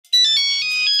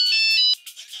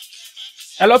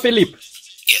Hello, Philip.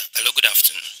 Yeah, hello, good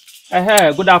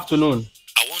afternoon. Good afternoon.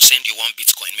 I won't send you one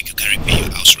Bitcoin, make you carry pay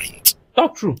your house rent.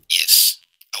 Talk true. Yes,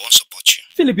 I won't support you.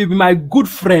 Philip, you be my good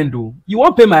friend, oh. You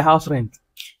won't pay my house rent.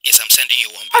 Yes, I'm sending you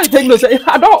one I Bitcoin. take no say.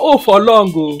 I don't owe for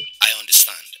long, oh. I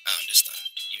understand.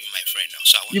 You be my friend now,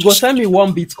 so I want You to go send me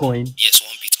one Bitcoin. Yes,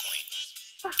 one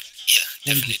Bitcoin.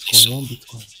 Yeah, definitely so. One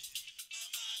Bitcoin.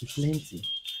 It's plenty.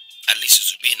 At least it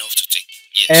will be enough to take.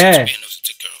 Yes, it will be enough to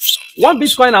take care of some. One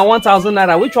Bitcoin and 1,000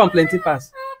 naira. Which one plenty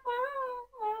pass?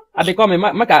 I dey come.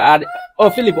 Oh,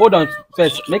 Philip, hold on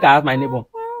first. Make I ask my neighbor.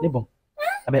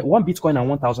 I bet one Bitcoin and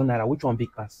 1,000 naira. Which one big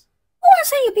pass? Who wants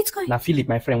send you Bitcoin? Now Philip,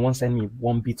 my friend, won't send me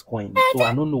one Bitcoin. So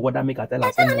I don't know what that make. I tell her.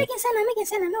 Make it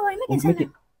send. No worry, make it send. Me,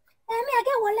 I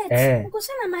get wallet. I go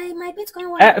send my Bitcoin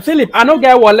wallet. Philip, I don't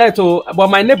get wallet, but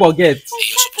my neighbor gets.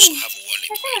 You're supposed to have a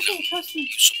wallet. Trust me. You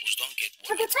suppose don't get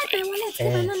I wallet. go type my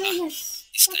wallet. Yes.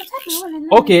 I go type my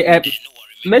wallet. Okay, No worry,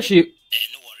 make she.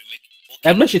 no worry,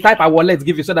 make. Make she type her wallet,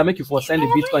 give you so that make you for send the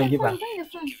Bitcoin, give her. Bring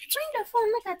the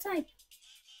phone, make I type.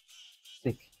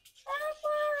 Take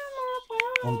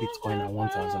one Bitcoin and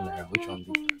 1,000 naira. Which one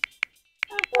big?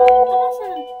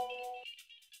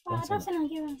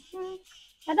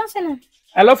 I don't send her.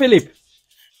 Hello, Philip.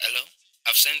 Hello,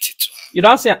 I've sent it to her. You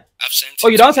don't send. I've sent it. Oh,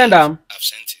 you don't send them. I've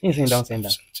sent it. You don't send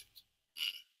I've them. sent it.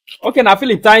 Okay, now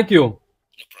Philip, thank you. No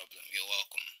problem. You're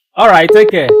welcome. All right,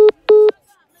 take care.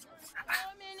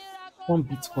 One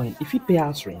Bitcoin. If you pay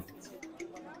house rent,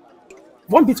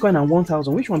 one Bitcoin and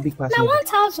 1,000. Which one big pass? Now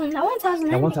 1,000. Now 1,000.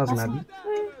 Now 1,000. Abi.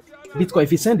 Bitcoin.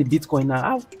 If you send the Bitcoin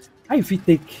now, how if you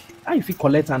take? How if you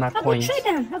collect an coins? I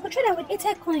go trade them with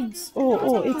 80 coins.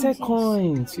 Oh, 80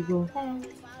 coins. You go.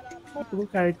 You go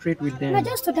carry trade with them. No,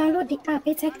 just to download the app,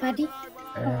 80 paddy.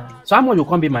 So how much you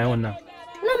can be my own now?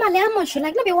 Normally, how much?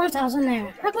 Like maybe 1,000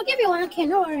 naira. I could give you 1K.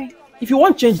 No worry. If you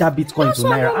want to change that Bitcoin to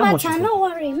naira, how much? No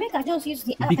worry. Make I just use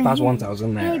the app. Big pass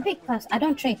 1,000 naira. Big pass. I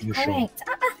don't trade. You Correct.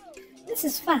 Sure? This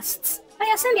is fast.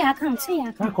 I send your account. Send your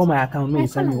account. How come my account? No, you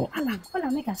send me.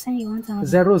 Call make I send you 1,000.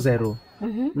 00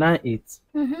 98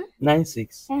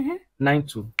 96 Uh-huh.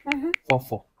 92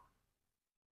 44.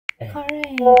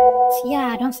 Correct. Yeah,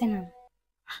 I don't send them.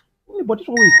 But this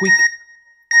one way quick.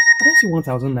 I don't see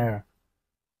 1,000 naira.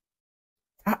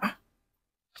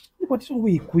 But this one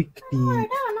way quick. No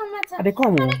matter. They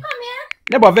come. They come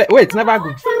here. Never wait, never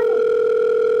go.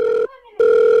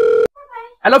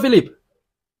 Hello, Philip.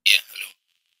 Yeah, hello.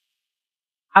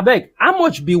 I beg, how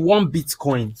much be one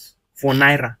Bitcoin for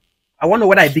naira? I wonder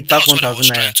whether I big pass 1,000 That's what I was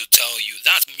naira. trying to tell you.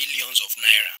 That's millions of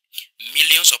naira.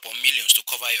 Millions upon millions to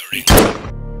cover your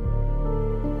rent.